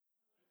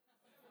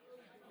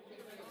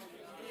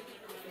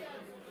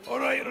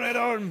right, Red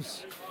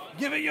Arms.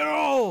 Give it your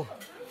all.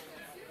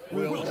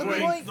 We'll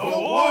drink the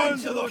wine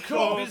till the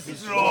cup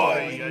is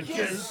dry, and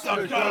kiss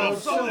the girl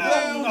so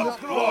they'll not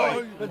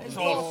cry, and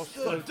toss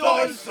the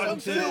dice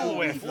until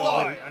we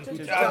fly, and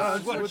to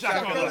dance with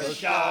Jack of the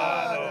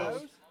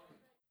Shadows.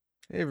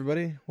 Hey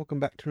everybody, welcome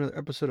back to another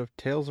episode of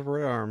Tales of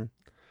Red Arm.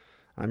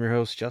 I'm your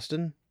host,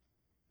 Justin,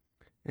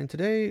 and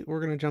today we're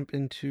going to jump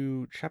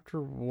into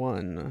Chapter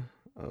 1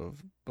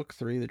 of Book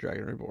 3, The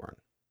Dragon Reborn.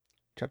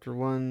 Chapter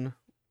 1,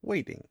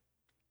 Waiting.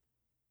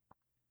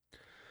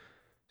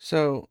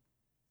 So,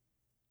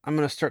 I'm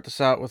going to start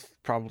this out with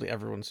probably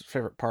everyone's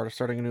favorite part of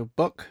starting a new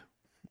book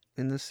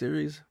in this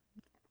series,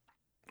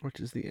 which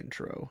is the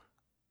intro.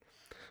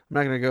 I'm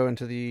not going to go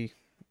into the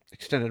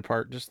extended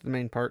part, just the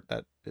main part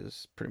that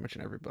is pretty much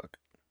in every book.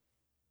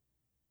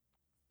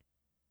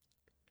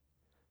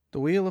 The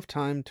wheel of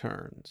time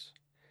turns,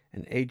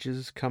 and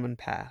ages come and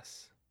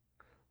pass,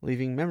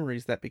 leaving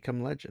memories that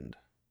become legend.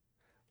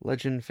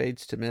 Legend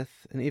fades to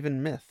myth, and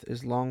even myth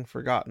is long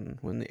forgotten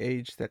when the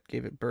age that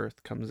gave it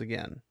birth comes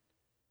again.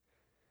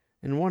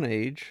 In one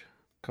age,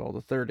 called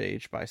the Third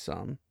Age by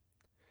some,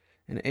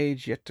 an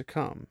age yet to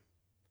come,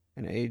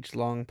 an age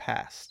long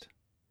past,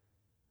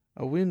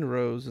 a wind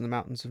rose in the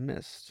mountains of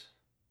mist.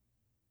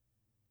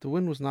 The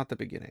wind was not the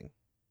beginning.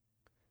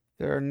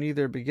 There are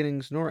neither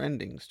beginnings nor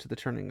endings to the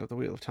turning of the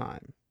wheel of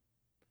time,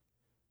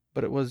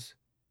 but it was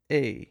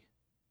a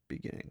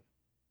beginning.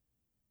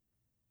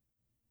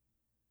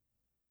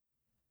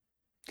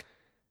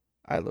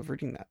 I love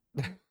reading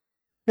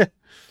that.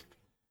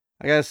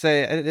 I gotta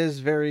say, it is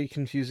very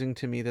confusing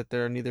to me that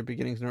there are neither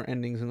beginnings nor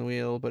endings in the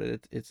wheel, but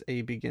it's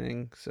a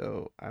beginning,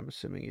 so I'm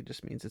assuming it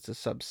just means it's a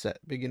subset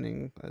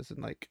beginning, as in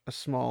like a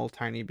small,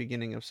 tiny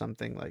beginning of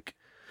something, like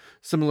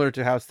similar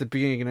to how it's the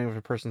beginning of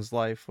a person's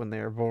life when they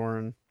are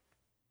born.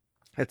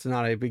 It's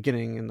not a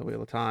beginning in the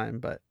Wheel of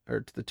Time,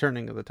 or to the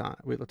turning of the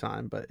Wheel of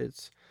Time, but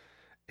it's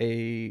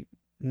a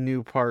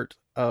new part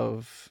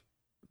of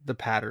the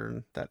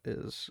pattern that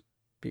is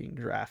being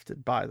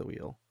drafted by the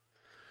wheel.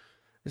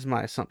 Is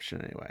my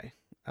assumption anyway.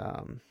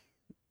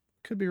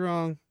 Could be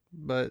wrong,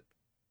 but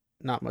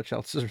not much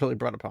else is really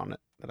brought upon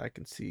it that I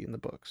can see in the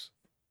books.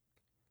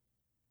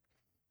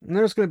 And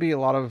there's going to be a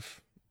lot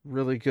of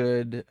really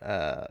good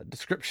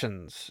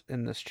descriptions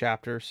in this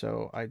chapter,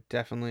 so I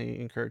definitely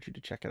encourage you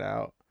to check it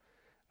out.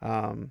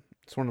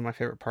 It's one of my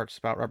favorite parts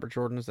about Robert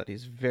Jordan is that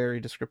he's very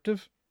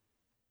descriptive,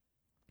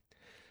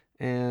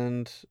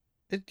 and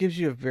it gives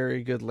you a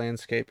very good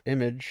landscape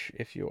image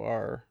if you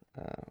are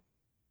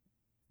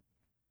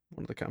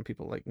one of the kind of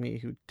people like me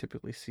who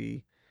typically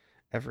see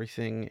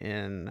everything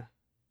in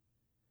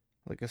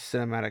like a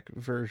cinematic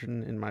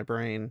version in my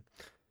brain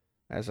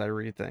as I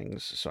read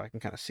things, so I can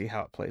kind of see how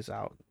it plays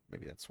out.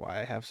 Maybe that's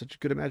why I have such a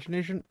good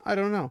imagination. I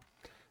don't know.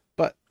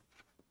 But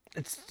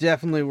it's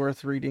definitely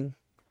worth reading,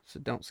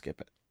 so don't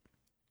skip it.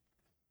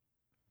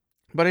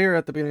 But here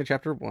at the beginning of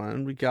Chapter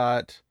 1, we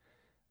got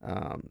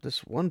this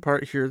one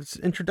part here, this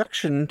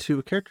introduction to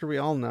a character we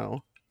all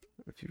know,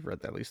 if you've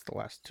read at least the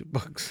last two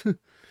books.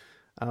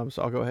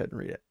 So I'll go ahead and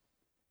read it.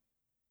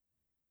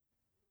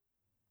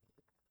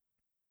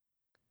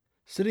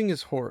 Sitting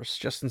his horse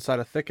just inside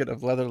a thicket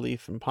of leather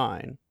leaf and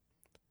pine,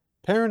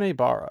 Perrin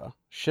Barra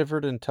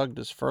shivered and tugged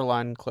his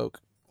fur-lined cloak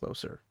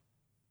closer.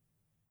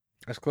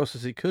 As close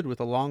as he could with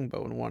a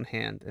longbow in one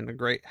hand and a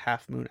great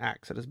half-moon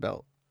axe at his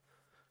belt.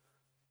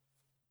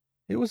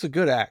 It was a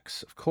good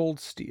axe of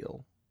cold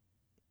steel.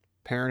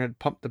 Perrin had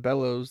pumped the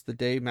bellows the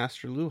day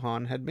Master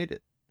Luhan had made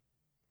it.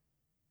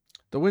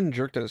 The wind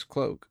jerked at his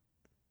cloak,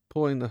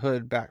 pulling the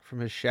hood back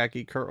from his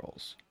shaggy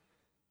curls,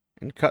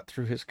 and cut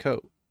through his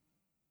coat.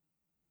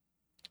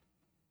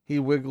 He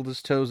wiggled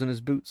his toes in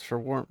his boots for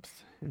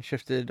warmth and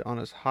shifted on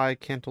his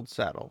high-cantled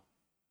saddle.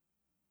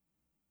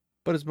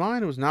 But his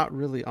mind was not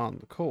really on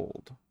the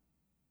cold.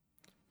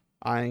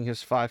 Eyeing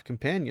his 5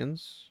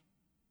 companions,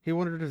 he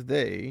wondered if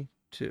they,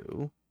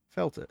 too,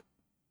 felt it.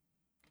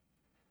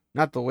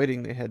 Not the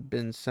waiting they had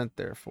been sent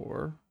there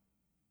for,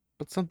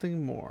 but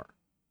something more.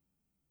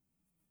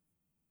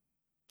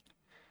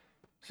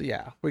 So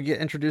yeah, we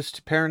get introduced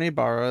to Perrin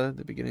Barra at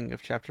the beginning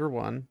of Chapter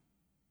 1.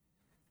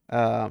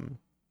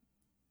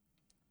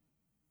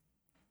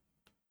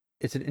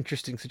 It's an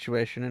interesting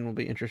situation, and we'll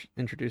be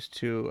introduced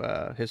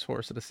to his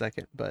horse in a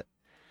second. But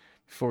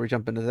before we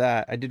jump into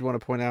that, I did want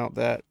to point out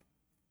that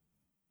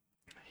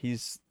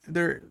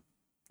they're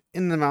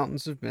in the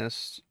mountains of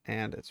mist,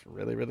 and it's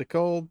really, really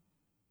cold.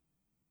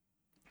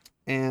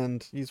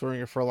 And he's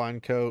wearing a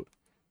fur-lined coat,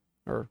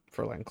 or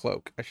fur-lined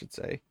cloak, I should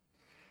say.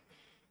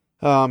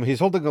 He's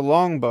holding a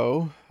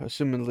longbow,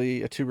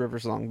 assumedly a Two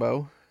Rivers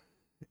longbow,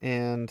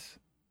 and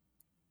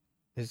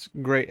his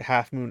great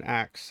half-moon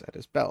axe at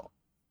his belt.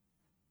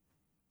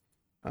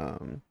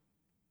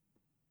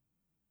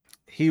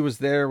 He was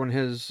there when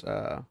his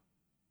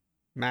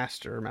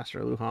Master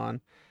Luhan,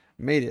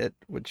 made it,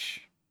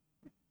 which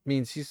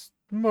means he's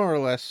more or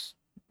less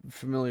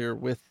familiar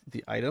with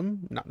the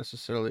item, not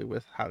necessarily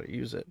with how to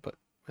use it, but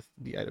with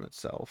the item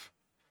itself.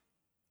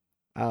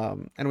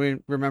 And we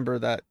remember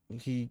that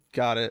he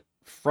got it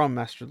from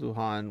Master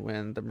Luhan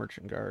when the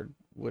Merchant Guard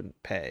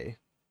wouldn't pay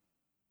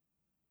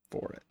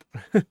for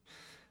it.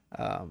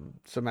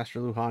 So Master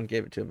Luhan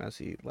gave it to him as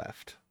he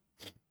left.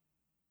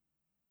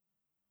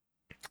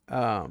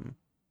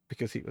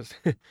 Because he was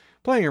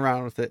playing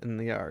around with it in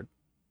the yard.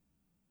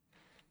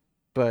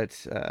 But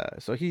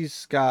so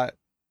he's got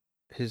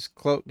his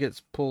cloak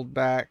gets pulled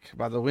back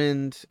by the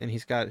wind, and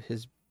he's got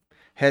his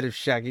head of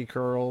shaggy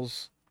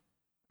curls.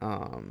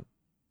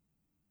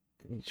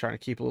 He's trying to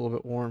keep a little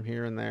bit warm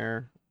here and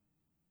there.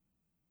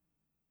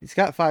 He's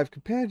got 5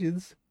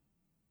 companions,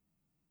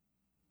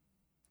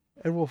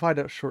 and we'll find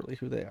out shortly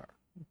who they are.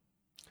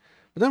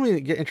 But then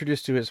we get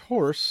introduced to his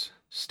horse,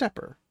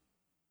 Stepper.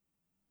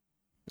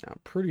 Now,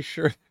 I'm pretty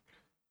sure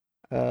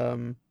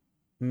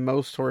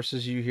most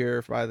horses you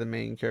hear by the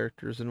main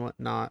characters and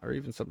whatnot, or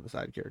even some of the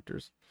side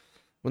characters,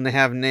 when they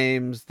have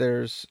names,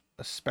 there's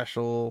a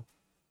special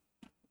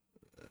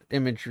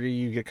imagery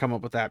you could come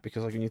up with that,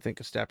 because like when you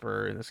think of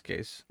Stepper, in this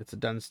case, it's a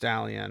dun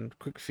stallion,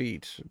 quick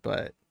feet,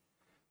 but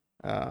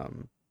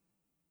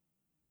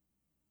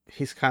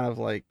he's kind of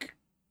like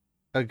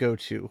a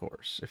go-to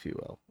horse, if you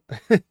will,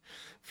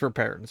 for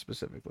Perrin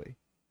specifically.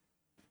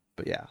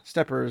 But yeah,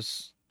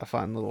 Stepper's a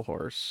fun little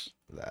horse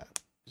that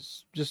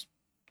is just,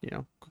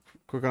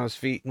 quick on his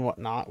feet and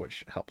whatnot,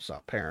 which helps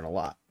out Perrin a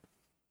lot.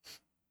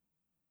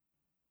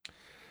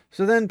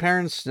 So then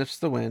Perrin sniffs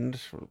the wind,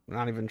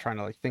 not even trying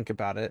to think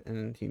about it,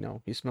 and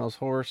he smells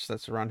horse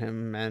that's around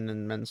him, men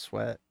and men's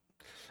sweat.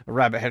 A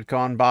rabbit had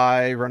gone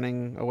by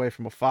running away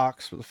from a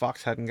fox, but the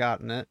fox hadn't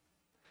gotten it.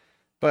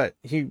 But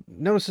he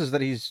notices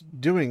that he's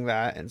doing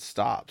that and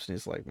stops, and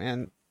he's like,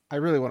 man, I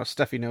really want a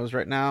stuffy nose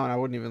right now, and I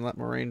wouldn't even let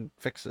Moiraine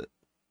fix it.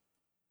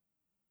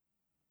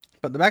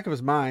 But in the back of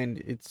his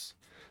mind,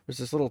 there's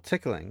this little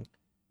tickling,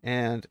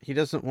 and he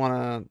doesn't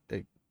want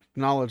to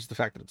acknowledge the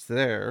fact that it's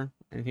there,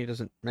 and he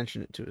doesn't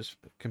mention it to his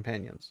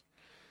companions.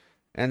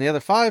 And the other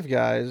 5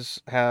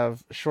 guys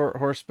have short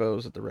horse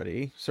bows at the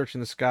ready, searching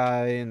the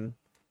sky and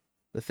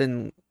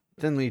the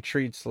thinly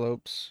treed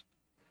slopes.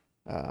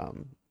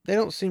 They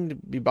don't seem to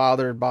be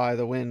bothered by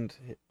the wind,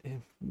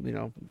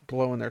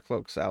 blowing their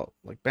cloaks out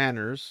like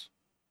banners.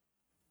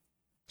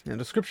 And the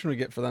description we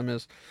get for them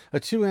is a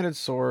 2-handed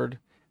sword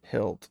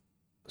hilt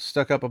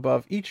stuck up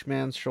above each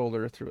man's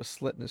shoulder through a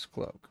slit in his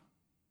cloak.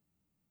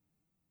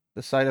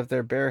 The sight of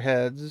their bare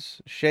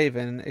heads,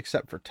 shaven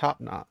except for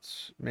top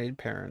knots, made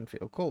Perrin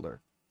feel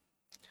colder.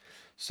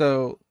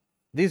 So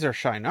these are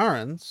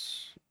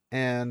Shienarans,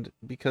 and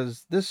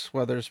because this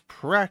weather's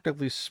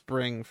practically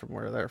spring from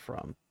where they're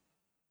from,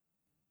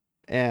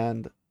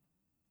 and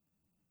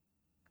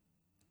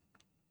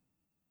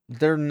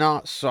they're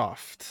not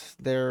soft.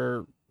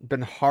 They're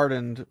been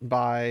hardened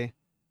by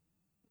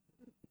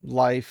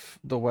life,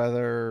 the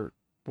weather,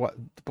 what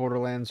the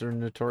Borderlands are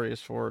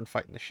notorious for, and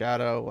fighting the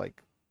shadow.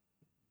 Like,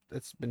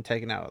 it's been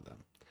taken out of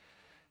them.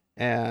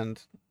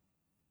 And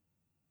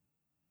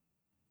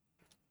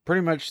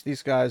pretty much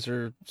these guys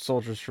are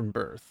soldiers from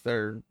birth.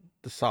 They're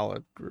the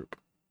solid group.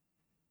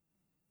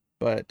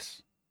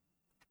 But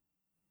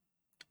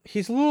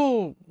he's a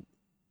little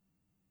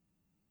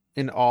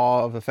in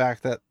awe of the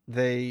fact that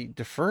they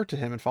defer to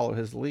him and follow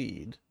his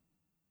lead,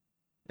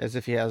 as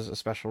if he has a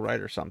special right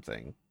or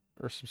something,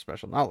 or some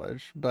special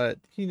knowledge. But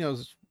he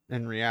knows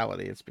in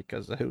reality it's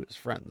because of who his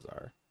friends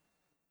are.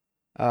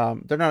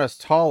 They're not as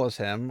tall as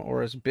him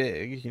or as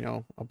big.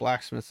 A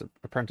blacksmith's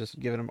apprentice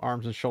had given him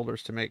arms and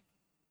shoulders to make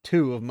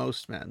 2 of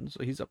most men,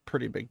 so he's a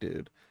pretty big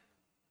dude.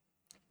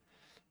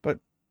 But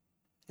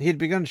he had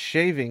begun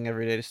shaving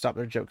every day to stop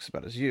their jokes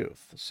about his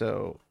youth,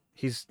 so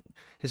his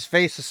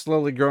face is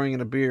slowly growing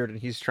in a beard, and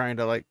he's trying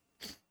to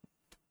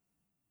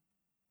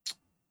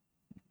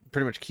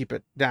pretty much keep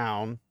it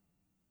down.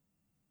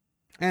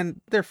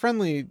 And they're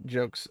friendly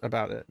jokes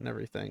about it and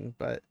everything,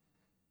 but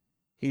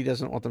he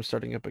doesn't want them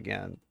starting up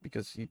again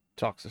because he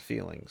talks of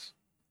feelings.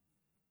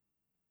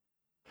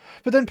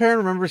 But then Perrin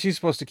remembers he's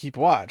supposed to keep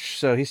watch,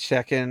 so he's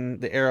checking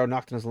the arrow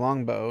knocked in his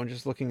longbow and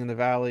just looking in the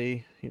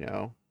valley,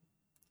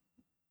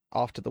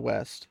 off to the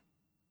west.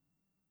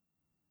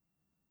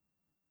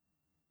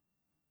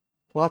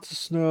 Lots of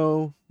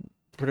snow,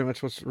 pretty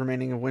much what's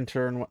remaining of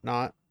winter and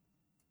whatnot.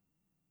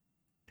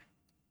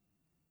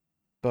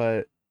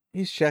 But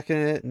he's checking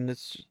it, and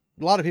it's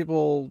a lot of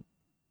people,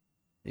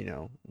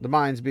 the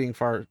mines being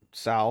far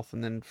south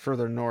and then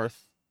further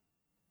north.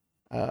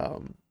 A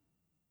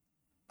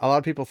lot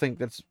of people think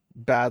that's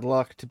bad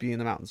luck to be in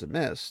the Mountains of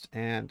Mist,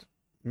 and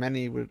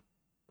many would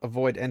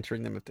avoid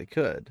entering them if they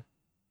could.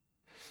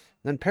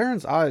 Then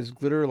Perrin's eyes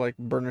glitter like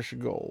burnished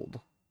gold.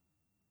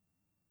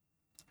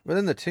 But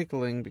then the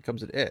tickling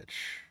becomes an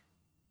itch.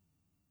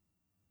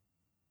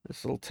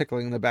 This little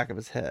tickling in the back of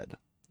his head.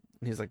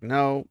 And he's like,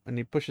 no, and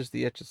he pushes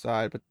the itch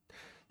aside, but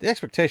the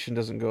expectation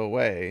doesn't go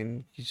away,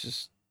 and he's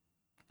just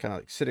kind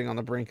of sitting on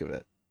the brink of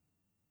it.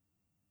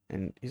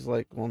 And he's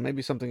like, well,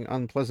 maybe something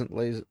unpleasant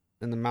lays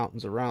in the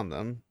mountains around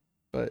them,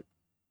 but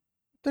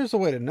there's a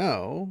way to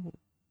know.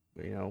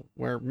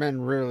 Where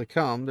men rarely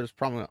come, there's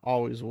probably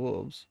always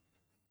wolves.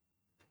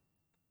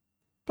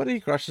 But he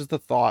crushes the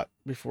thought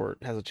before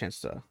it has a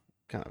chance to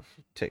kind of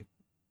take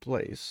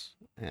place,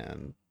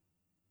 and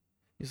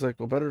He's like,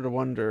 well, better to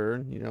wonder,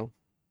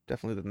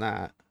 definitely than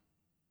that.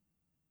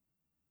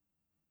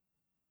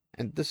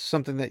 And this is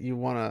something that you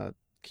want to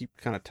keep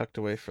kind of tucked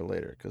away for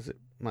later because it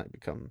might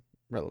become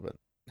relevant,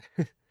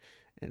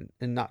 and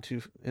not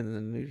too in the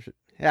news.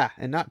 Yeah,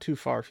 and not too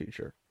far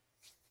future.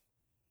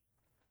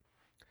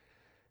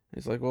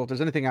 He's like, well, if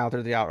there's anything out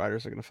there, the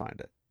Outriders are going to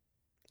find it.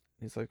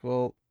 He's like,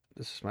 well,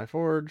 this is my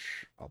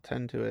forge. I'll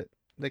tend to it.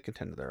 They can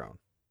tend to their own.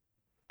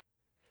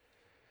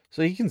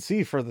 So he can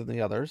see further than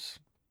the others.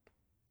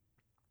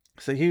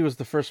 So he was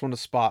the first one to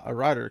spot a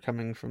rider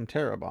coming from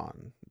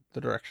Terabon,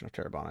 the direction of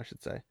Terabon, I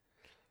should say.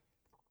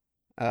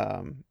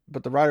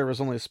 But the rider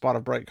was only a spot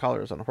of bright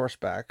colors on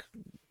horseback,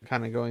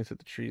 kind of going through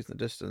the trees in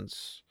the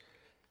distance.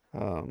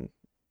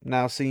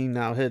 Now seen,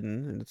 now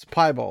hidden, and it's a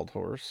piebald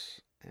horse.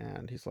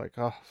 And he's like,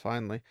 oh,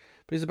 finally.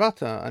 But he's about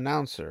to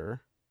announce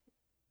her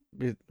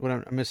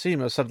when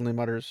Missima suddenly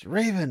mutters,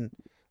 Raven,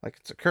 like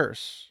it's a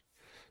curse.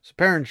 So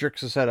Perrin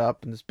jerks his head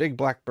up, and this big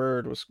black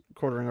bird was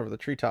quartering over the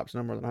treetops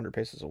no more than 100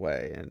 paces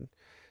away. And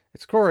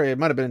it's Corey. It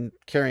might have been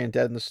carrion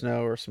dead in the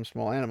snow or some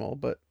small animal,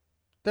 but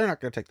they're not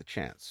going to take the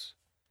chance.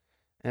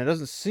 And it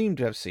doesn't seem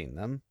to have seen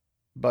them,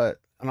 but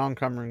an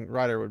oncoming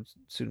rider would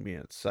soon be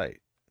in its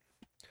sight.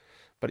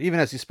 But even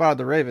as he spotted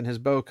the raven, his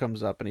bow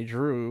comes up, and he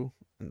drew,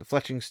 and the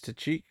fletchings to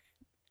cheek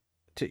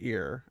to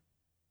ear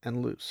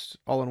and loosed,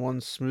 all in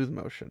one smooth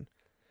motion.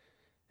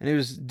 And he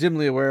was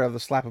dimly aware of the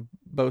slap of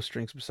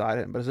bowstrings beside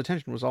him, but his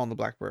attention was all on the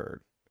black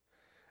bird.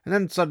 And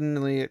then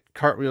suddenly it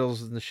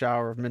cartwheels in the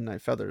shower of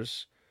midnight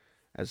feathers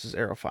as his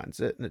arrow finds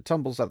it, and it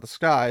tumbles out of the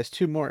sky as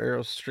 2 more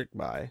arrows streak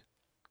by.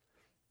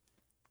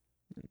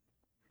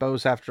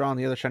 Bows half drawn,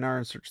 the other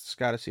Shienaran searched the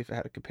sky to see if it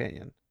had a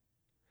companion.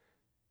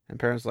 And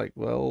Perrin's like,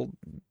 well,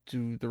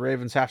 do the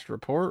ravens have to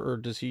report, or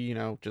does he,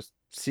 just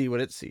see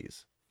what it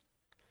sees?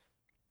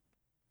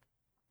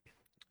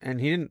 And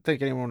he didn't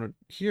think anyone would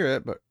hear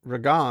it, but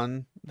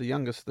Ragan, the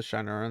youngest of the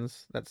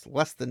Shienarans, that's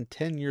less than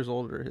 10 years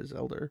older, his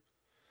elder.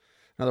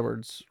 In other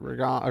words,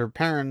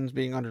 Perrin's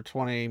being under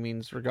 20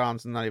 means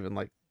Ragan's not even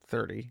like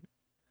 30.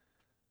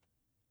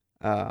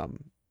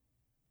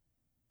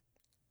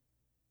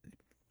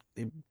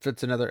 He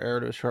fits another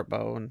arrow to a short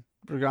bow, and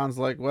Ragan's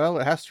like, well,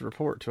 it has to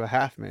report to a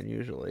half-man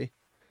usually.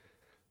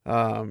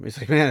 He's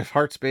like, man, if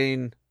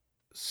Heartsbane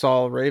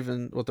saw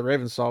what the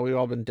Raven saw, we'd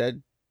all been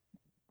dead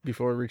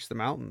before we reached the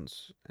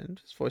mountains. And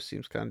his voice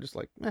seems kind of just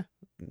like,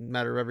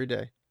 matter of every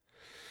day.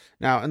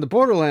 Now, in the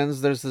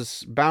Borderlands, there's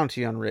this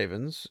bounty on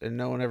ravens, and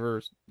no one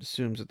ever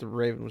assumes that the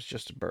raven was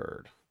just a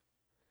bird.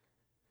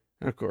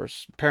 And of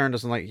course, Perrin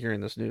doesn't like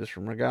hearing this news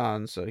from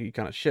Ragan, so he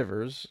kind of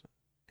shivers,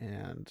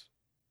 and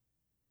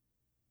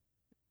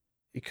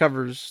he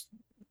covers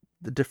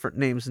the different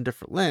names in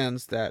different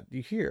lands that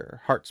you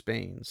hear.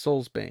 Heartsbane,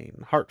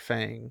 Soulsbane,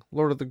 Heartfang,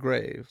 Lord of the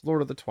Grave,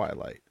 Lord of the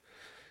Twilight.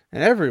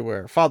 And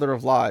everywhere, Father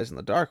of Lies and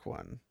the Dark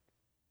One.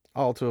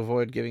 All to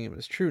avoid giving him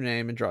his true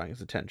name and drawing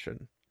his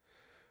attention.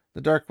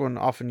 The Dark One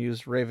often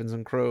used ravens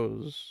and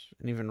crows,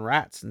 and even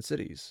rats in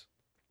cities.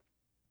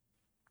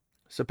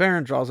 So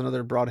Perrin draws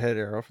another broad-headed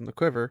arrow from the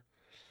quiver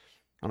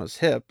on his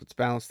hip that's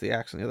balanced the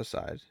axe on the other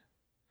side.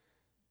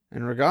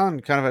 And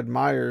Ragan kind of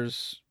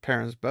admires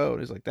Perrin's bow.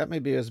 He's like, that may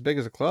be as big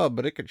as a club,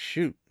 but it could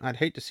shoot. I'd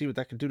hate to see what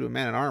that could do to a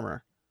man in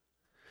armor.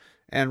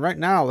 And right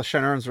now, the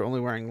Shienarans are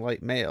only wearing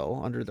light mail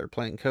under their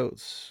plain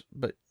coats,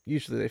 but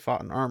usually they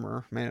fought in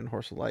armor, man and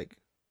horse alike.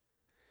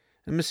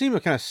 And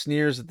Missima kind of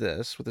sneers at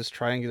this, with his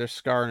triangular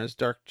scar in his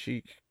dark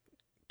cheek,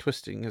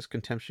 twisting his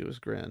contemptuous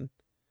grin.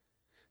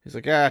 He's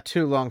like,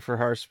 too long for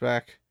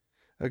horseback.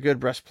 A good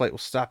breastplate will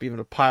stop even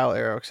a pile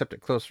arrow, except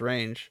at close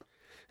range.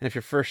 And if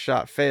your first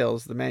shot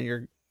fails, the man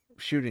you're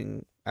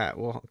shooting at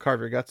will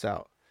carve your guts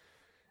out.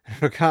 And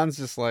Ragan's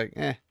just like,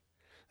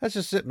 that's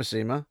just it,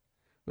 Missima.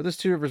 With this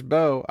 2 Rivers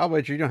bow, I'll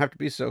wager you don't have to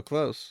be so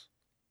close.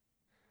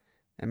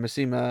 And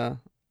Missima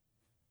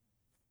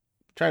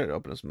tried to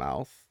open his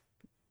mouth,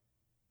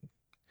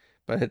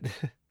 but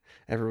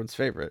everyone's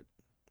favorite,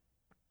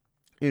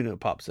 Uno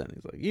pops in.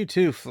 He's like, you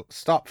two,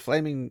 stop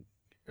flapping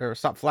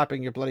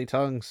your bloody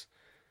tongues.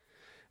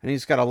 And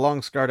he's got a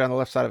long scar down the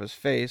left side of his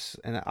face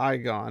and an eye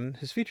gone.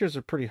 His features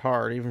are pretty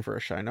hard, even for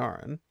a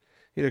Shienaran.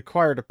 He'd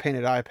acquired a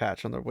painted eye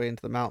patch on their way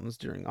into the mountains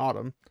during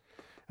autumn.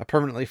 A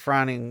permanently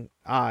frowning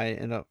eye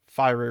in a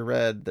fiery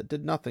red that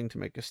did nothing to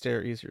make a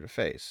stare easier to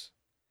face.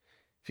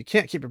 If you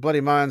can't keep your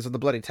bloody minds on the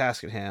bloody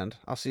task at hand,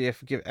 I'll see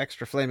if we give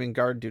extra flaming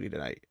guard duty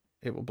tonight.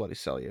 It will bloody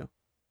sell you.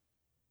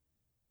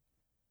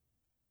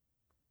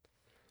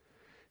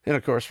 And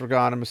of course,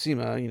 Ragan and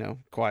Missima,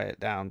 quiet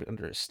down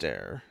under his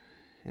stare.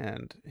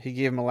 And he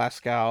gave him a last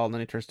scowl, and then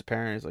he turns to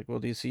Perrin. He's like, well,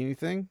 do you see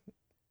anything?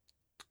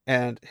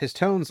 And his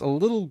tone's a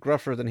little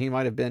gruffer than he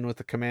might have been with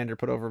the commander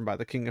put over him by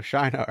the King of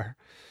Shienar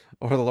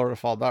or the Lord of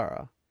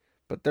Faldara.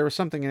 But there was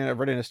something in it of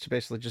readiness to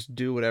basically just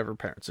do whatever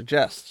Perrin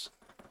suggests.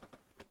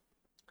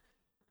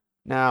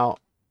 Now,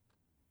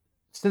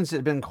 since it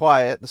had been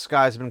quiet, the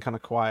skies have been kind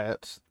of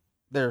quiet,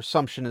 their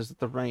assumption is that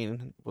the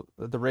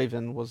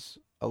raven was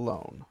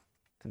alone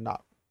and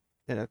not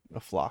in a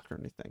flock or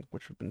anything,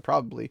 which would have been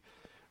probably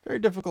very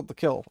difficult to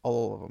kill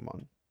all of them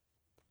on.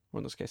 Or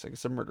in this case, I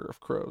guess a murder of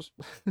crows.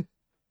 But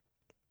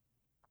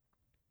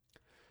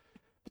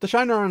the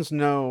Shienarans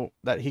know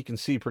that he can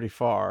see pretty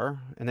far,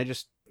 and they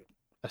just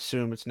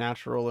assume it's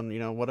natural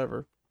and,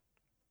 whatever.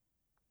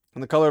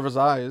 And the color of his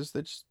eyes,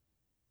 they just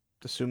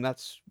assume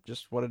that's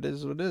just what it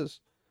is, what it is.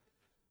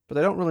 But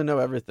they don't really know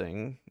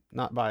everything,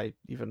 not by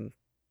even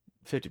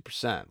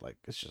 50%. Like,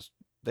 it's just,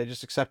 they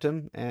just accept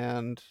him,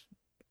 and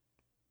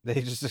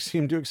they just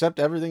seem to accept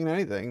everything and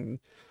anything.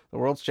 The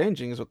world's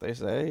changing, is what they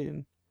say,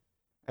 and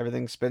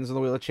everything spins in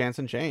the wheel of chance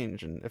and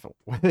change. And if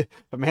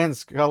a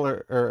man's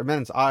color, or a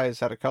man's eyes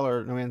had a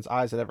color no man's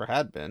eyes had ever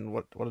had been,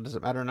 what does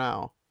it matter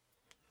now?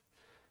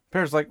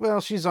 Parents like, well,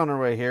 she's on her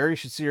way here. You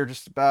should see her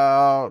just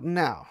about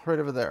now, right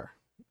over there.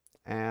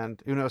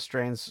 And Uno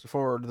strains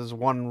forward with his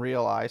one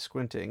real eye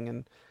squinting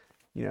and,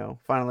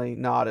 finally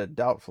nodded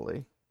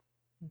doubtfully.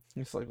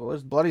 He's like, well,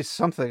 there's bloody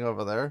something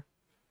over there.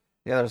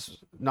 Yeah,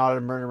 there's nodded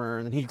a murmur,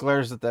 and then he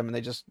glares at them, and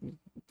they just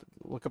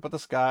look up at the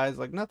skies,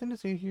 like, nothing to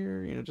see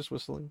here, just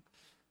whistling.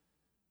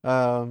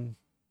 And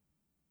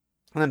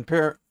then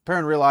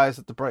Perrin realized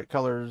that the bright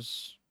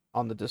colors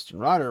on the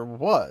distant rider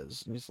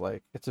was, and he's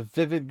like, it's a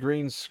vivid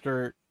green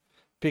skirt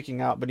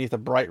peeking out beneath a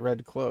bright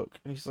red cloak.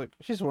 And he's like,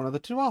 she's one of the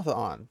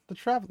Tuatha'an, the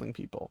traveling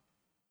people.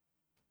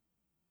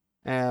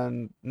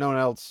 And no one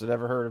else had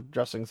ever heard of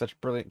dressing such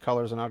brilliant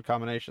colors and odd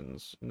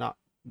combinations, not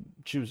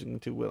choosing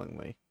to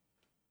willingly.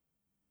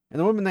 And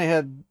the women they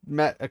had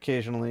met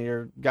occasionally,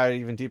 or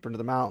guided even deeper into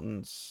the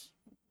mountains,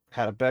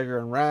 had a beggar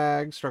in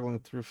rags, struggling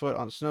through foot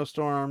on a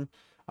snowstorm,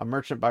 a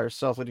merchant by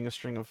herself leading a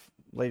string of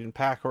laden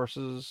pack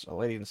horses, a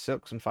lady in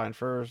silks and fine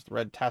furs, the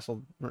red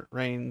tasseled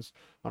reins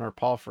on her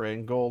palfrey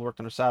and gold worked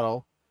on her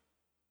saddle.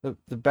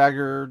 The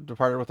beggar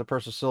departed with a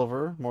purse of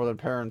silver, more than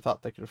Perrin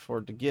thought they could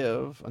afford to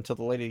give, until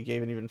the lady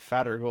gave an even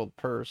fatter gold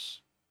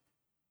purse.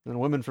 And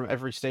women from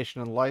every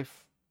station in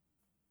life,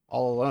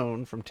 all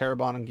alone, from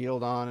Terrebonne and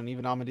Gildan and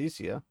even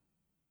Amadicia.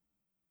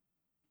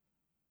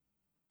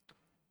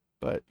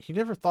 But he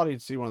never thought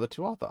he'd see one of the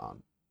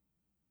Tuatha'an.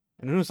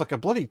 And who was like a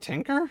bloody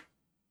tinker?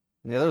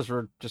 And the others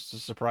were just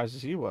as surprised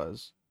as he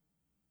was.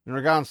 And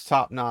Ragan's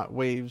top knot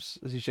waves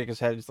as he shakes his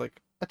head. He's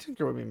like, a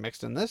tinker would be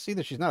mixed in this.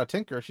 Either she's not a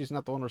tinker or she's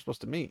not the one we're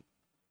supposed to meet.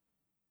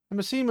 And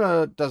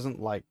Masema doesn't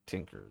like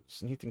tinkers,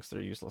 and he thinks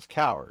they're useless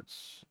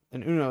cowards.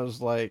 And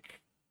Uno's like,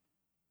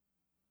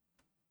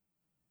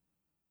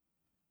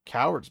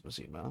 cowards,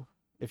 Masema?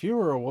 If you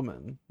were a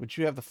woman, would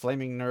you have the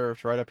flaming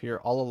nerve to ride up here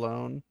all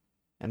alone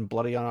and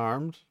bloody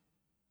unarmed?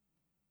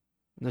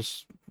 And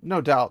there's no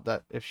doubt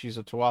that if she's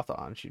a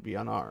Tuatha'an, she'd be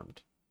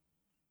unarmed.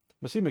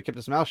 Masema kept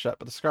his mouth shut,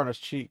 but the scar on his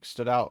cheek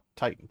stood out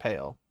tight and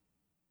pale.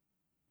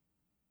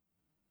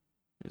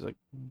 He's like,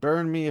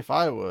 burn me if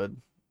I would.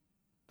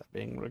 That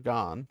being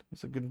Ragan.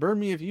 He's like, burn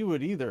me if you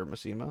would either,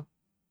 Masema.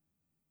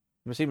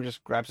 Masema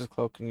just grabs his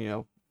cloak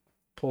and,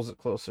 pulls it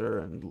closer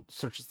and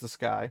searches the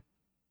sky.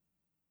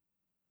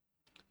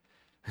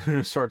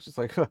 And Sort's just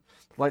like, huh,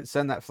 the light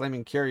send that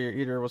flaming carrier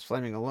eater was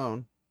flaming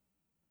alone.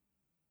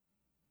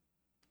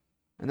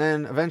 And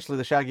then eventually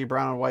the shaggy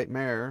brown and white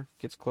mare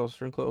gets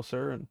closer and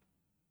closer and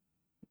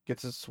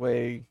gets its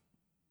way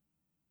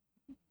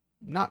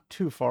not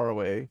too far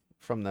away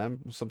from them,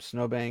 some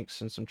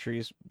snowbanks and some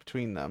trees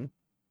between them.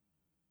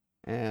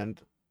 And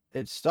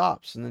it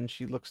stops, and then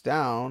she looks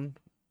down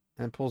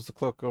and pulls the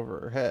cloak over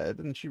her head,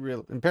 and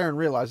and Perrin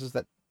realizes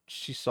that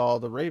she saw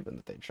the raven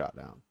that they'd shot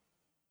down.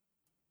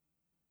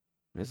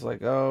 And it's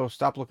like, oh,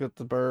 stop looking at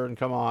the bird and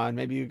come on.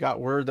 Maybe you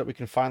got word that we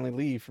can finally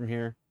leave from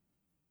here.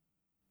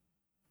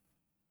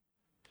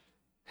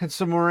 And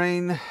so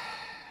Moraine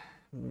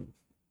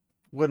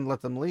wouldn't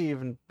let them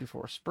leave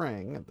before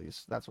spring. At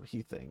least that's what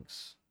he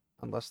thinks.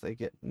 Unless they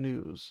get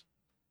news.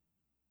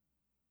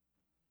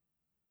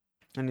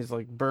 And he's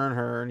like, burn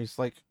her. And he's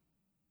like,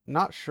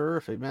 not sure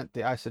if it meant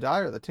the Aes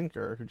Sedai or the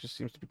Tinker, who just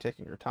seems to be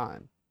taking her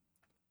time.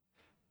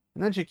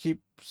 And then she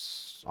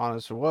keeps on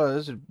as it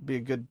was. It'd be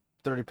a good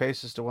 30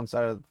 paces to one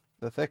side of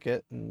the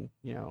thicket. And,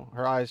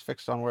 her eyes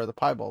fixed on where the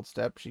piebald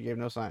stepped. She gave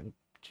no sign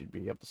she'd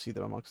be able to see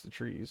them amongst the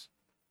trees.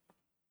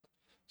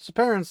 So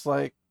Perrin's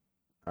like,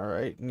 all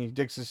right. And he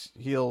digs his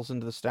heels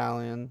into the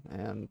stallion.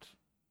 And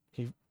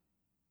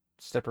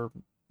Stepper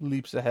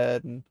leaps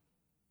ahead. And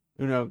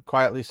Uno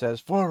quietly says,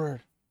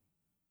 forward.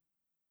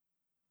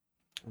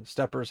 And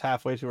Stepper's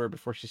halfway to her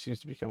before she seems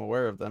to become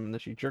aware of them. And then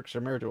she jerks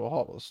her mare to a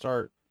halt with a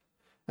start.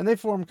 And they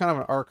form kind of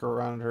an arc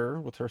around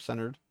her with her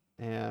centered.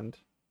 And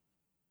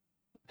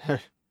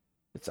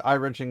it's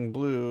eye-wrenching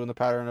blue in the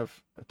pattern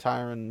of a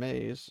Tyran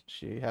maze.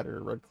 She had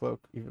her red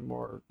cloak even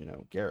more,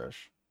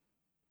 garish.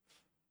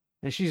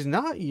 And she's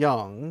not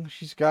young.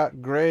 She's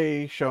got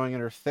gray showing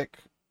thick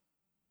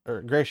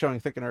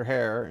in her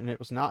hair, and it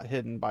was not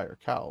hidden by her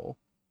cowl.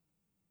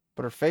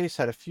 But her face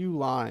had a few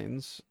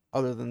lines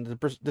other than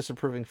the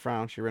disapproving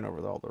frown she ran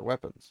over all their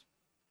weapons.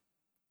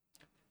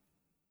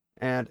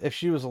 And if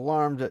she was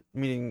alarmed at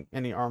meeting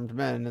any armed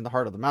men in the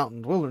heart of the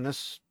mountain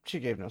wilderness, she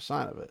gave no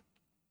sign of it.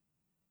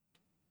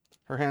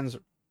 Her hands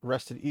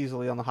rested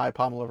easily on the high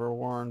pommel of her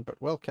worn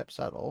but well-kept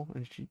saddle,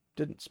 and she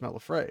didn't smell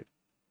afraid.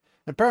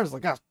 And Perrin's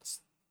like,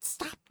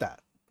 stop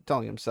that.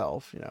 telling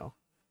himself, you know.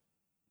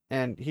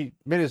 And he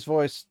made his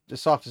voice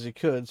as soft as he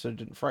could so it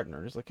didn't frighten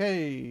her. He's like,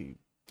 "Hey,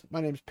 my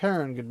name's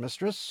Perrin, good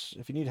mistress.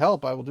 If you need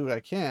help, I will do what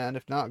I can.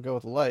 If not, go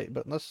with the light.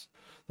 But unless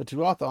the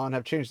Tuathon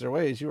have changed their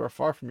ways, you are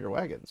far from your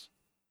wagons."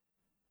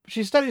 But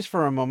she studies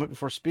for a moment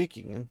before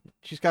speaking, and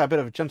she's got a bit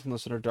of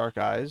gentleness in her dark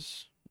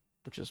eyes,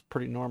 which is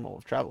pretty normal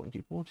of traveling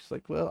people. She's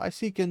like, "Well, I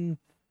seek a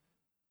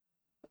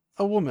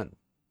woman."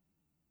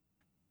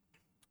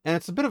 And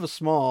it's a bit of a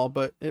small,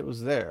 but it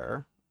was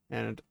there.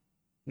 And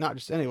not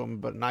just any woman,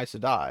 but an Aes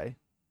Sedai.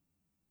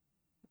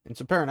 And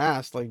so Perrin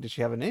asked, like, "Did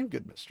she have a name,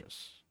 good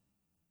mistress?"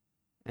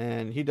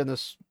 And he'd done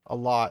this a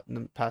lot in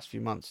the past few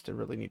months to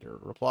really need her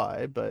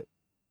reply, but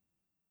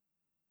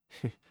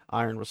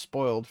Iron was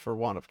spoiled for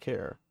want of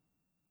care.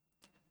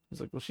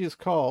 He's like, "Well, she is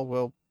called,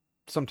 well,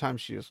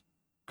 sometimes she is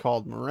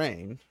called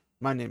Moraine.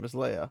 My name is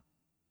Leia."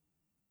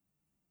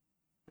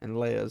 And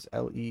Leia's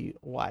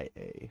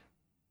Leya.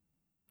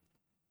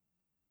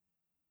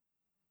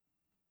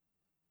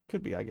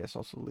 Could be, I guess,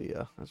 also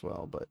Leah as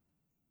well, but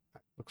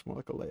looks more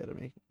like a Leia to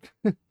me.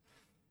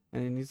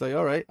 And he's like,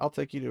 "All right, I'll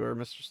take you to her,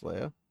 Mistress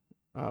Leia.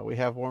 We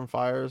have warm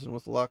fires and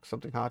with luck,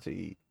 something hot to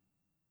eat."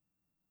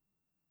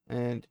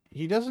 And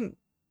he doesn't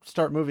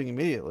start moving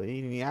immediately,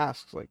 and he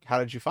asks, like, "How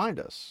did you find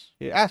us?"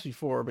 He asked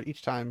before, but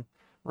each time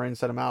Moraine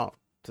sent him out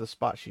to the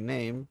spot she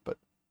named, but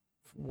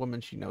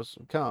woman she knows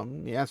would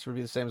come. The answer would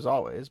be the same as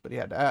always, but he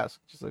had to ask.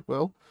 She's like,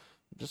 "Well,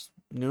 just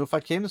knew if I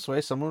came this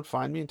way, someone would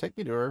find me and take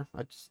me to her.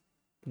 I just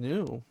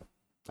knew.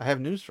 I have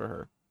news for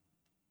her."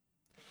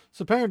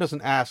 So Perrin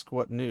doesn't ask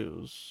what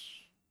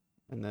news,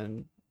 and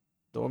then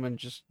the woman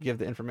just give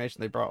the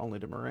information they brought only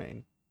to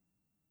Moraine.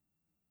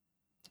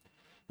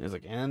 And he's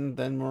like, "And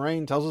then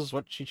Moraine tells us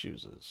what she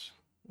chooses.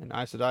 And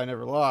Aes Sedai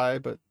never lie,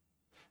 but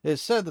it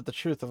is said that the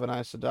truth of an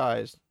Aes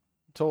Sedai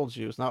told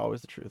you is not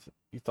always the truth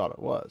you thought it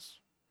was."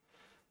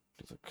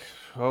 He's like,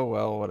 "Oh,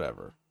 well,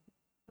 whatever.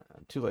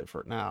 Too late for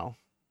it now."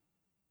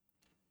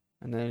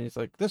 And then he's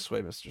like, "This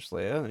way, Mistress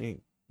Leia," and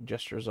he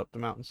gestures up the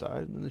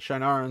mountainside. And the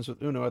Shinarans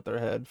with Uno at their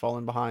head,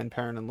 falling behind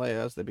Perrin and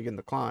Leia as they begin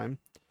to climb.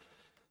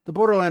 The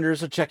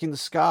Borderlanders are checking the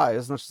sky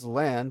as much as the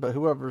land, but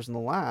whoever's in the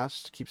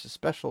last keeps a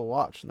special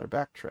watch on their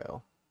back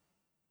trail.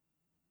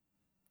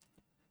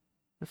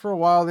 And for a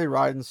while they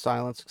ride in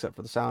silence, except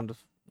for the sound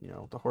of,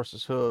 the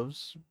horse's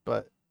hooves,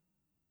 but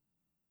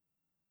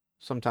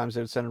sometimes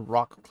they would send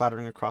rock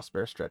clattering across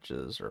bare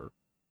stretches or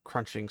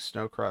crunching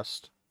snow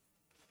crust.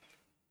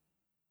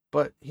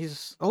 But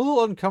he's a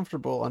little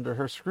uncomfortable under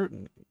her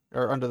scrutiny,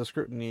 or under the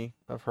scrutiny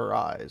of her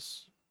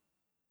eyes.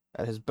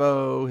 At his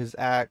bow, his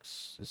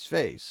axe, his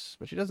face,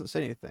 but she doesn't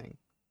say anything.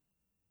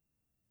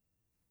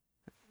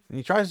 And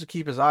he tries to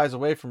keep his eyes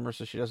away from her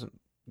so she doesn't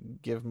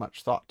give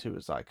much thought to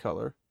his eye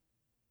color.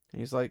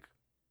 And he's like,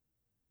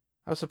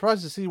 "I was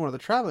surprised to see one of the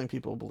traveling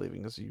people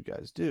believing as you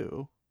guys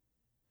do."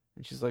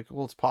 And she's like,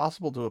 "Well, it's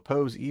possible to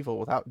oppose evil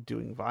without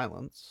doing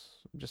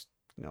violence. Just,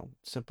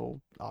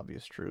 simple,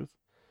 obvious truth."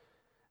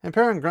 And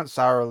Perrin grunts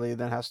sourly,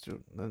 then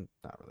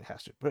not really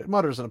has to, but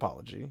mutters an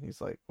apology.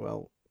 He's like,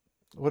 "Well,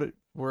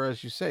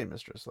 whereas you say,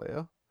 Mistress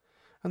Leia."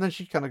 And then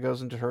she kind of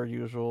goes into her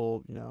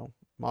usual,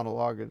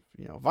 monologue of,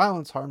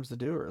 violence harms the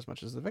doer as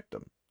much as the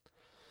victim.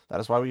 That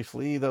is why we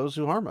flee those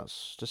who harm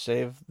us, to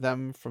save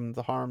them from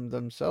the harm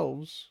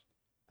themselves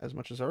as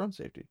much as our own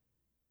safety.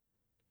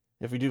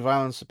 If we do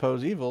violence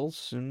oppose evils,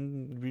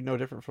 soon it'll be no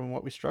different from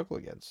what we struggle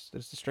against.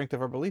 It's the strength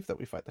of our belief that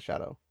we fight the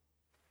shadow.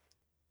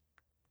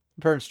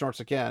 Perrin snorts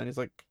again, and he's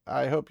like,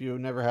 "I hope you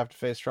never have to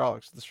face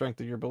Trollocs. The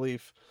strength of your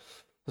belief,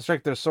 the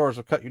strength of their swords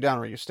will cut you down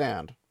where you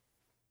stand."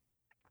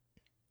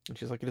 And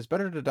she's like, "It is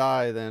better to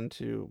die than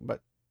to..."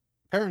 But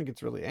Perrin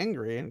gets really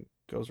angry and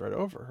goes right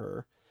over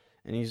her.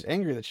 And he's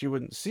angry that she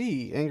wouldn't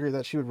see, angry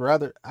that she would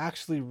rather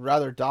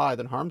die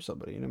than harm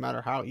somebody, no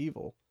matter how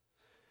evil.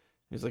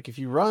 He's like, "If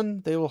you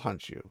run, they will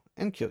hunt you,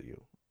 and kill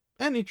you,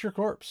 and eat your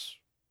corpse.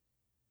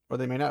 Or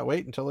they may not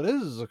wait until it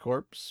is a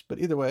corpse, but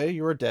either way,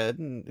 you are dead,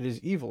 and it is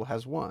evil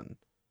has won.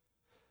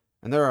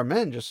 And there are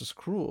men just as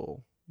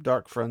cruel,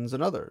 dark friends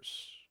and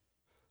others.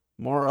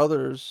 More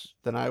others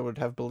than I would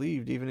have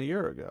believed even a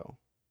year ago.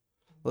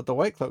 Let the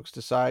White Cloaks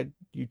decide.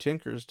 You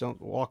tinkers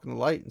don't walk in the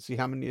light and see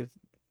how many of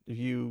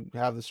you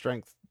have the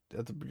strength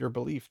of your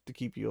belief to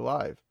keep you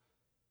alive."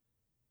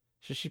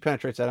 So she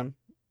penetrates at him,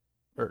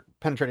 or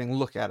penetrating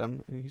look at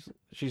him, and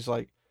she's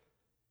like,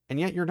 "And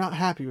yet you're not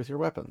happy with your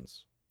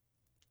weapons."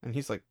 And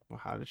he's like, "Well,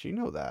 how did she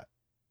know that?"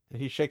 And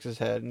he shakes his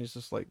head, and he's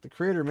just like, "The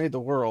Creator made the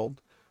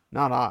world,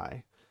 not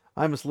I.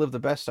 I must live the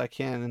best I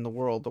can in the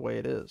world the way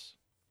it is."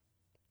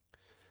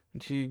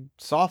 And she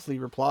softly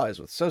replies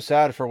with, "So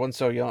sad for one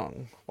so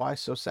young. Why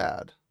so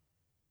sad?"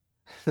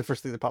 The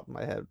first thing that popped in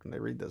my head when I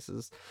read this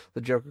is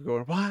the Joker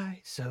going,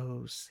 "Why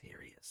so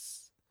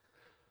serious?"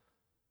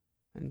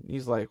 And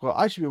he's like, "Well,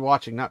 I should be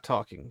watching, not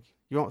talking.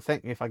 You won't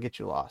thank me if I get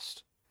you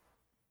lost."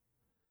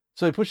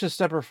 So he pushes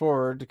Stepper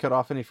forward to cut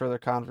off any further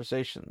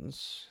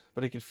conversations,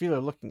 but he could feel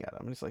her looking at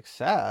him. And he's like,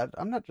 "Sad?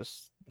 I'm not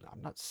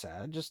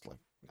sad. Just like,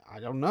 I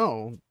don't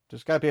know.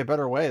 There's got to be a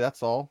better way,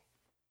 that's all."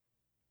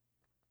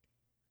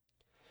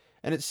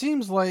 And it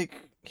seems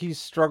like he's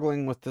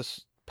struggling with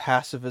this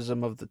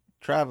pacifism of the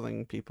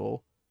traveling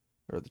people,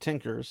 or the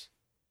Tinkers,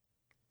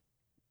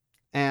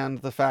 and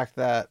the fact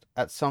that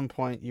at some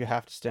point you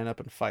have to stand up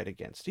and fight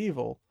against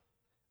evil.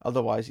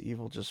 Otherwise,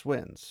 evil just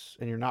wins,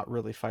 and you're not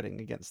really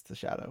fighting against the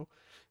shadow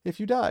if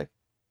you die.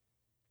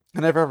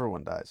 And if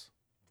everyone dies.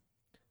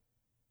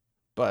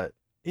 But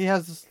he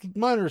has this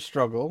minor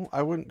struggle.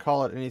 I wouldn't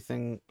call it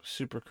anything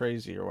super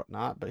crazy or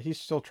whatnot, but he's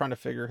still trying to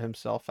figure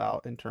himself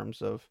out in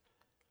terms of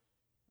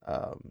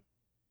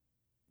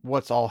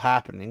what's all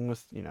happening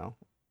with,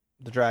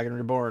 the Dragon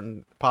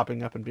Reborn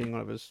popping up and being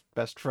one of his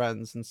best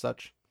friends and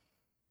such.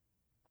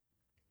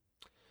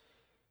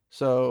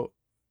 So,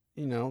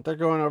 they're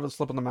going over the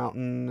slip on the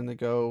mountain, and they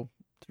go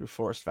through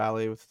Forest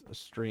Valley with a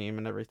stream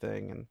and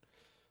everything. And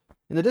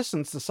in the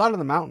distance, the side of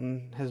the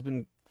mountain has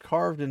been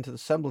carved into the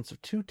semblance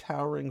of two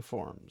towering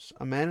forms,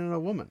 a man and a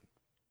woman.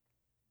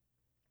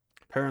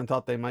 Perrin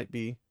thought they might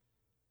be,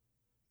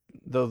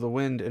 though the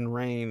wind and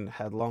rain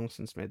had long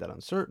since made that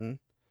uncertain.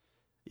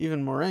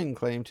 Even Moraine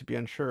claimed to be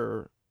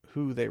unsure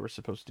who they were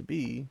supposed to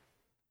be,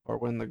 or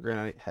when the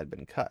granite had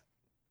been cut.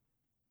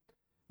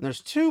 And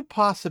there's two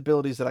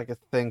possibilities that I could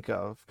think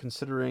of,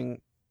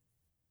 considering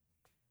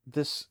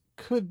this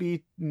could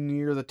be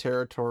near the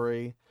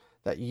territory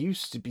that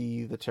used to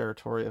be the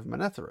territory of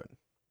Manetheren.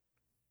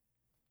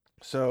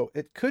 So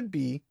it could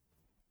be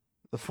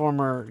the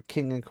former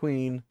king and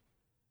queen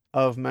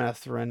of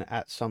Manetheren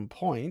at some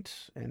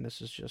point, and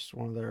this is just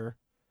one of their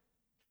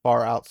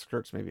far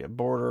outskirts, maybe a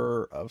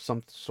border of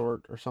some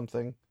sort or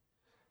something.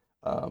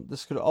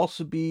 This could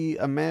also be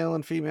a male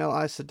and female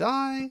Aes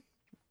Sedai,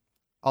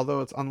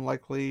 although it's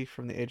unlikely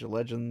from the Age of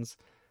Legends,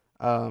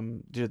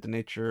 due to the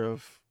nature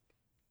of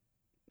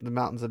the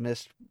Mountains of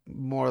Mist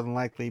more than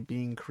likely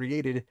being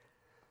created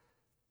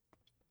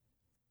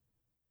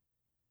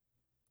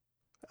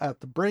at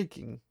the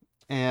breaking.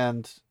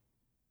 And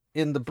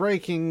in the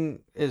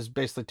breaking is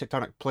basically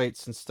tectonic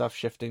plates and stuff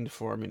shifting to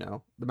form,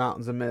 the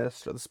Mountains of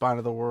Mist or the Spine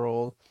of the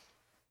World,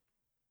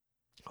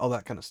 all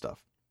that kind of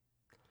stuff.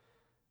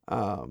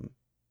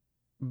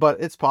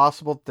 But it's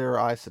possible that there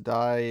are Aes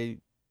Sedai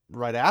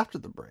right after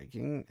the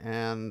breaking,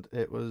 and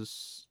it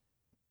was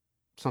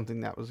something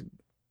that was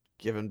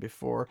given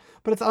before.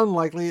 But it's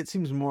unlikely. It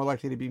seems more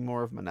likely to be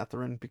more of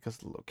Manetheren because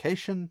of the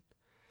location.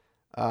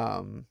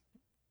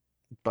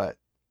 But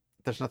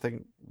there's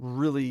nothing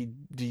really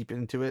deep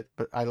into it,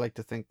 but I like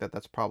to think that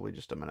that's probably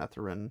just a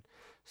Manetheren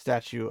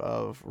statue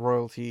of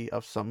royalty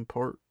of some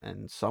port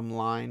and some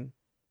line.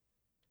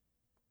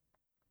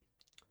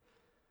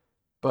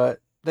 But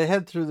they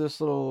head through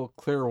this little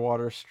clear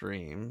water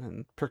stream,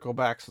 and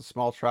pricklebacks and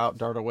small trout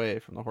dart away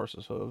from the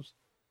horses' hooves.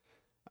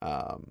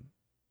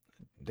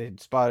 They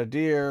spot a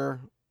deer,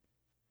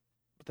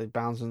 but they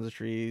bounce into the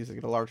trees. They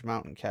get a large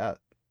mountain cat,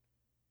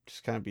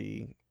 just kind of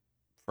be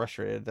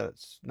frustrated that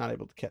it's not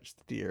able to catch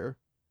the deer.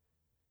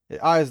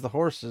 It eyes the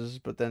horses,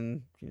 but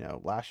then,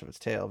 lash of its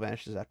tail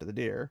vanishes after the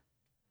deer.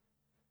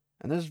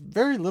 And there's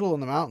very little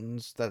in the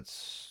mountains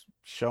that's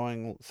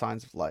showing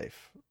signs of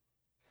life.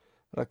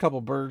 A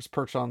couple birds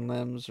perch on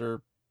limbs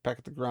or peck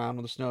at the ground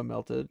when the snow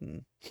melted,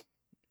 and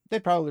they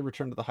probably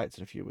return to the heights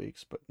in a few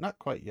weeks, but not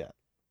quite yet.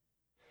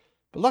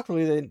 But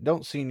luckily, they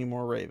don't see any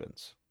more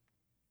ravens.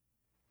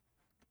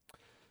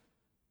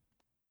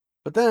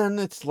 But then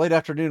it's late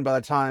afternoon by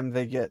the time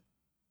they get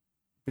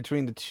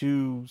between the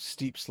two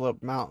steep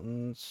sloped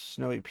mountains,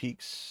 snowy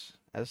peaks,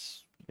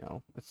 as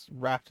it's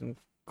wrapped in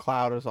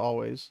cloud as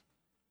always.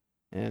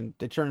 And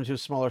they turn into a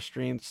smaller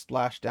stream that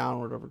splash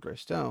downward over gray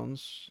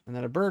stones, and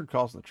then a bird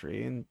calls in the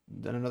tree, and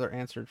then another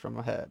answered from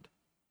ahead.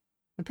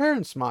 And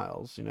Perrin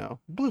smiles,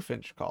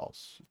 Bluefinch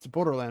calls. It's a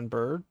borderland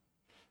bird,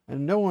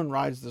 and no one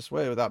rides this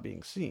way without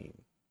being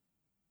seen.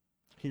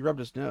 He rubbed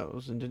his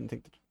nose and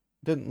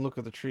didn't look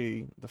at the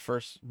tree the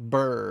first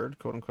bird,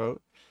 quote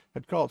unquote,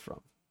 had called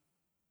from.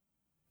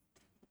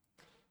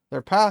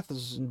 Their path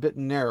is a bit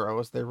narrow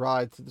as they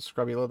ride through the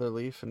scrubby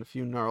leatherleaf and a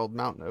few gnarled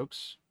mountain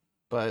oaks,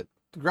 but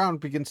the ground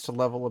begins to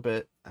level a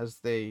bit as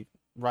they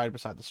ride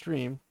beside the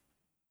stream,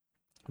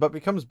 but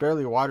becomes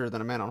barely wider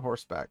than a man on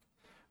horseback,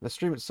 and the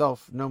stream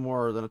itself no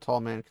more than a tall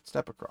man could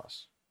step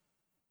across.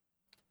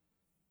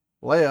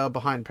 Leia,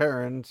 behind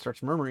Perrin,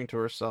 starts murmuring to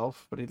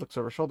herself, but he looks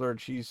over her shoulder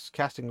and she's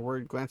casting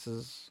worried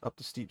glances up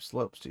the steep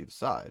slopes to either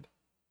side.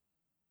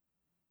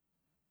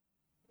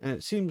 And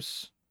it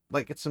seems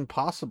like it's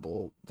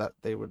impossible that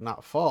they would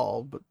not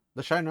fall, but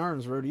the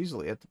Shienarans rode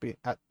easily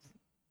at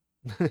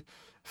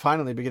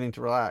finally beginning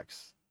to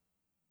relax.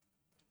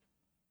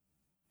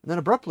 And then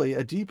abruptly,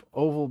 a deep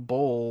oval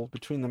bowl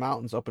between the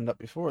mountains opened up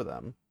before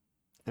them,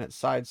 and its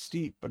sides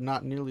steep but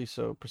not nearly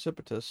so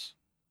precipitous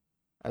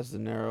as the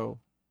narrow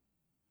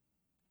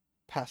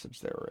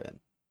passage they were in. And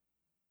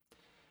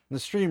the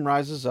stream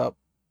rises up,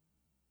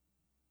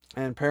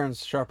 and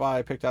Perrin's sharp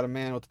eye picked out a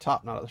man with the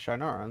topknot of the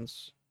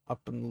Shienarans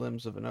up in the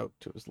limbs of an oak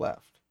to his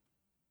left.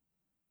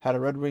 Had a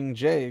red-winged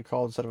jay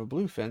called instead of a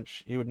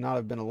bluefinch, he would not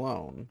have been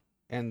alone,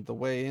 and the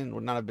way in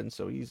would not have been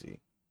so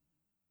easy.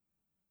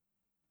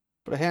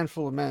 But a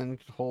handful of men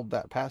could hold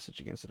that passage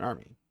against an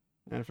army,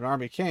 and if an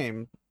army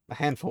came, a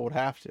handful would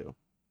have to.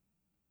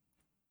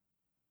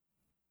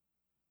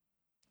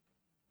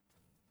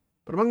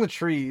 But among the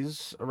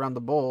trees around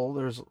the bowl,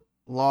 there's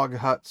log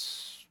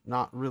huts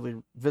not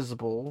really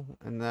visible,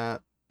 and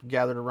that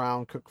gathered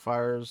around cook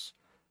fires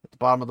at the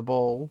bottom of the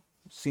bowl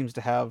seems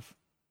to have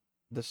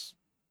this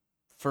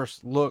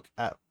first look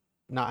at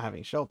not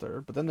having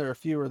shelter. But then there are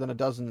fewer than a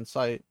dozen in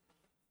sight,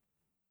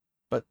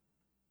 but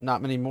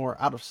not many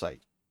more out of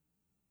sight.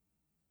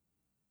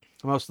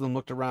 Most of them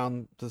looked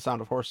around to the sound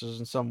of horses,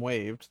 and some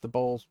waved. The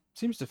bowl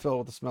seems to fill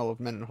with the smell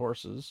of men and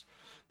horses,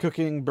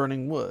 cooking,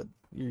 burning wood,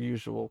 your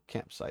usual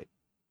campsite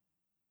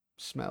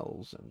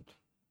smells and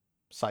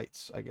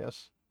sights, I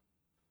guess.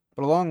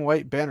 But a long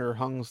white banner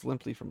hangs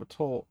limply from a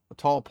tall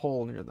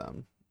pole near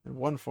them, in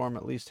one form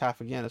at least half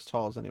again as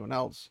tall as anyone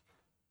else,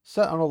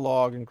 set on a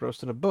log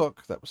engrossed in a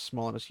book that was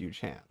small in his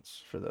huge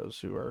hands. For those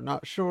who are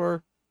not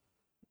sure,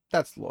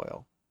 that's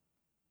Loial,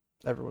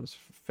 everyone's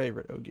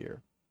favorite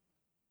Ogier.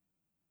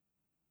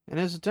 And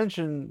his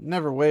attention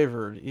never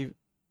wavered,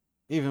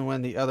 even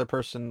when the other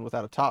person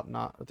without a top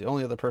knot, or the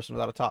only other person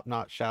without a top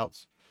knot,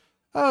 shouts,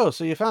 "Oh,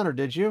 so you found her,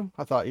 did you?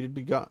 I thought you'd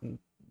be gone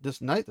this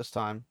night this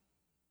time."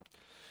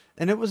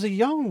 And it was a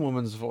young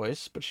woman's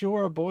voice, but she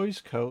wore a boy's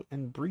coat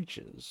and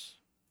breeches,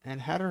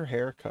 and had her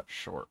hair cut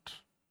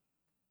short.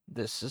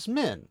 "This is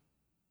Min."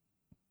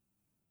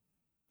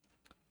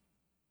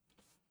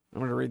 I'm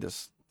going to read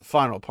this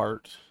final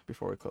part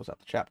before we close out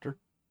the chapter.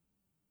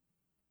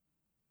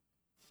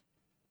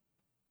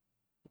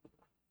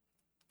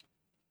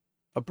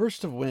 A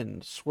burst of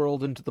wind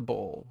swirled into the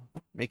bowl,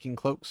 making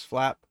cloaks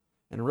flap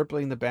and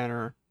rippling the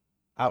banner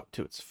out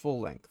to its full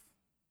length.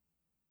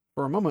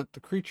 For a moment, the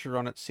creature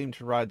on it seemed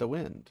to ride the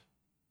wind.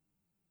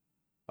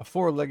 A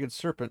four-legged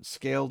serpent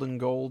scaled in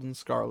gold and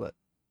scarlet,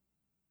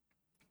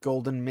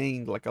 golden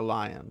maned like a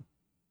lion,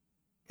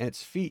 and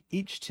its feet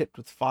each tipped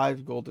with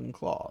 5 golden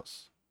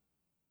claws.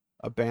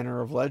 A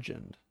banner of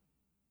legend.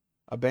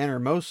 A banner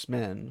most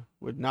men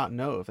would not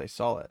know if they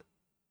saw it,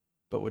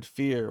 but would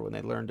fear when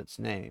they learned its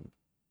name.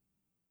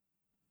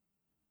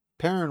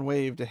 Perrin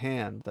waved a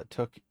hand that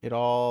took it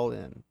all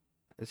in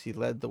as he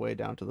led the way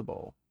down to the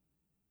bowl.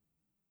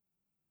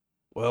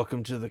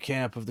 "Welcome to the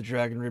camp of the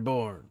Dragon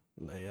Reborn,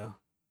 Leia."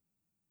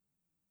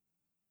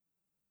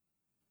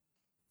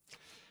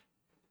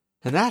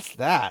 And that's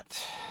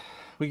that.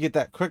 We get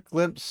that quick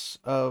glimpse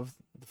of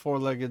the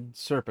four-legged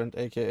serpent,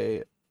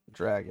 aka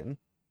dragon,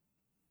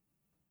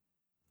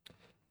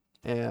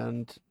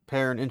 and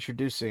Perrin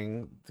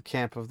introducing the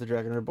camp of the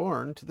Dragon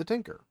Reborn to the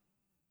Tinker.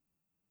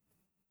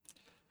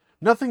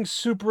 Nothing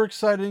super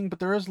exciting, but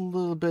there is a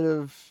little bit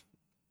of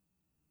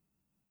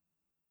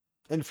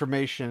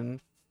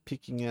information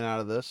peeking in out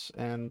of this,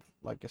 and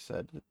like I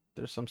said,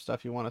 there's some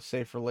stuff you want to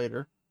save for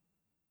later,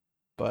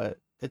 but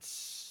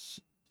it's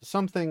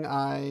something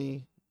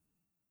I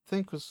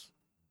think was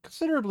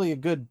considerably a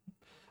good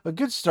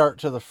start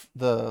to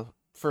the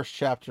first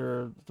chapter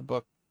of the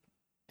book.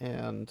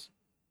 And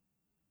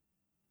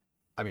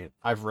I mean,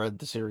 I've read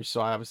the series,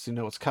 so I obviously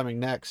know what's coming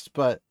next,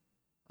 but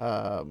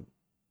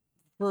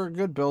for a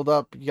good build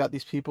up, you got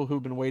these people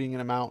who've been waiting in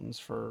the mountains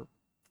for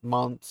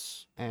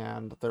months,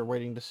 and they're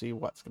waiting to see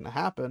what's going to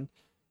happen,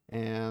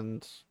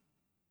 and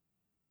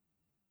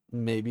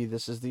maybe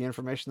this is the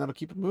information that'll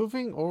keep it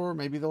moving, or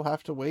maybe they'll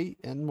have to wait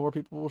and more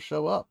people will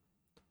show up.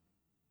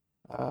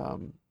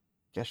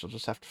 Guess you'll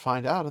just have to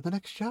find out in the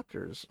next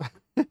chapters.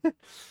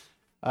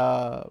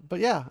 But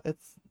yeah,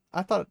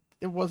 I thought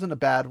it wasn't a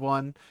bad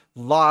one.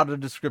 Lot of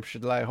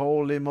description, like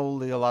holy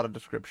moly, a lot of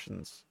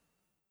descriptions.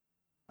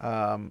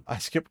 I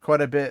skipped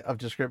quite a bit of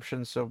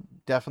description, so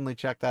definitely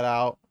check that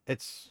out.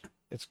 It's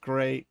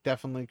great.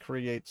 Definitely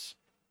creates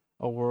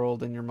a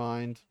world in your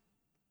mind.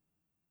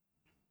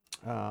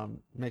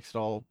 Makes it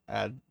all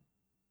add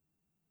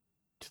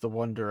to the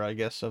wonder, I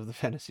guess, of the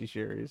fantasy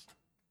series.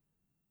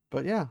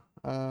 But yeah,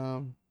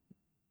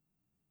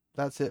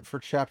 that's it for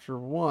chapter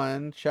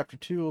 1. Chapter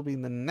 2 will be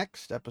in the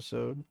next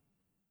episode,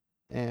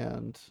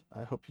 and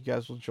I hope you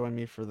guys will join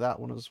me for that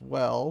one as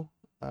well.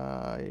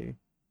 I'm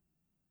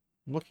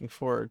looking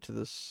forward to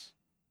this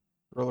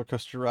roller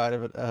coaster ride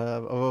of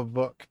a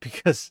book,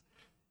 because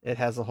it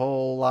has a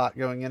whole lot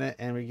going in it,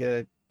 and we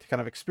get to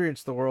kind of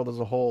experience the world as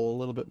a whole a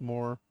little bit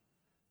more.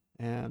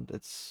 And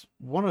it's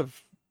one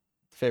of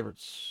the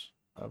favorites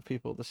of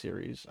people of the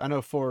series. I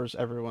know 4 is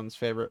everyone's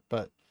favorite,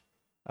 but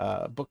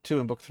book 2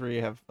 and book 3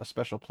 have a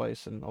special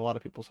place in a lot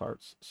of people's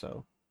hearts.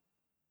 So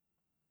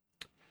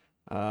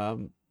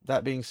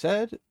that being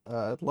said,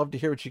 I'd love to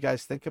hear what you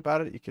guys think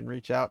about it. You can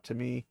reach out to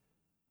me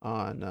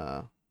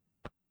on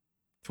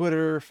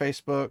Twitter,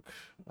 Facebook.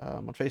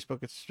 On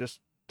Facebook, it's just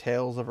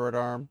Tales of Red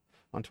Arm.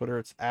 On Twitter,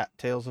 it's at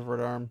Tales of Red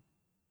Arm.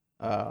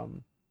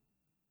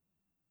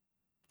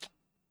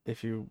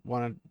 If you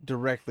want to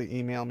directly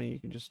email me, you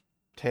can just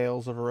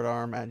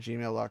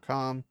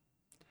talesofredarm@gmail.com.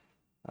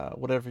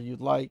 Whatever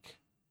you'd like.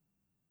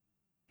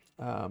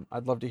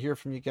 I'd love to hear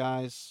from you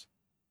guys.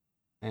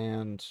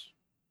 And,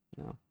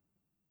 you know,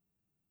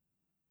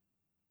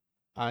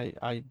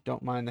 I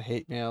don't mind the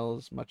hate mail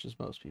as much as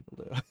most people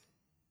do.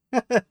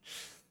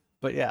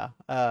 But yeah,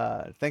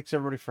 thanks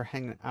everybody for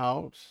hanging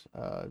out.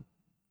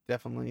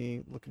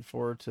 Definitely looking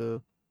forward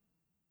to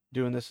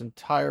doing this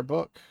entire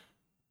book.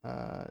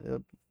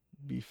 It'll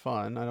be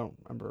fun. I don't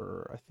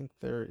remember. I think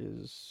there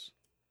is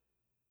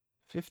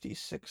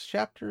 56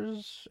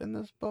 chapters in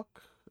this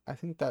book. I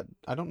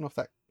don't know if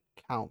that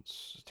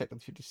counts. It's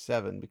technically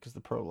 57 because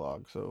the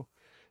prologue. So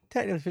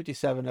technically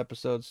 57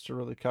 episodes to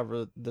really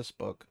cover this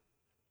book.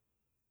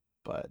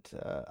 But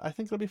I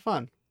think it'll be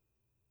fun.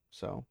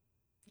 So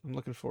I'm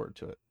looking forward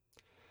to it.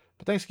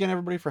 But thanks again,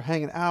 everybody, for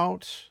hanging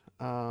out.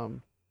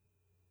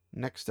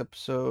 Next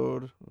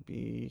episode will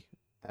be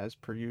as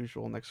per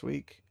usual next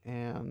week.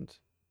 And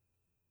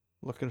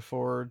looking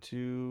forward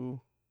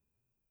to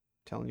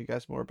telling you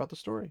guys more about the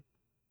story.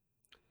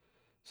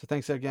 So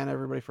thanks again,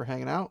 everybody, for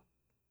hanging out.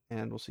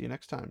 And we'll see you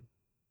next time.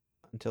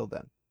 Until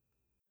then.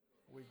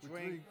 We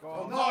drink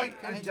all night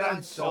and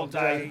dance all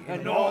day,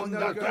 and on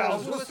the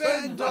girls will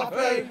spend our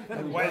pay.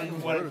 And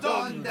when we're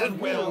done, then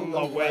we'll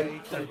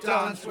away to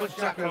dance with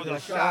Jack of the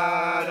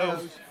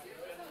Shadows.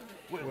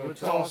 We'll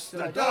toss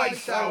the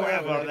dice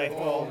however they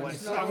fall, and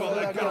snuggle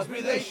the girls,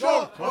 be they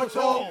short or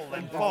tall,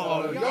 and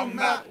follow young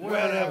Matt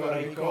wherever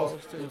he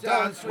goes to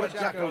dance with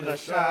Jack of the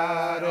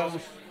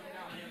Shadows.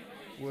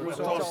 We'll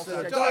toss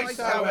the dice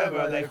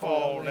however they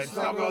fall, and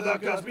snuggle the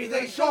girls, be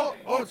they short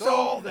or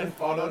tall, then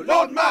follow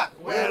Lord Matt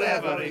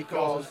wherever he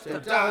goes to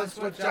dance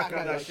with Jack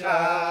of the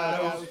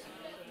Shadows.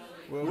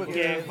 We'll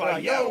give a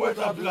yell with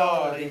a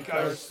bloody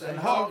curse and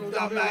hug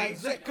the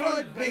maids, it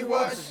could be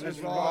worse. Let's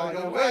ride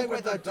away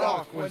with the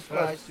dark woods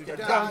first to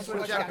dance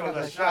with Jack of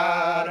the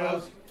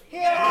Shadows.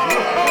 Yeah!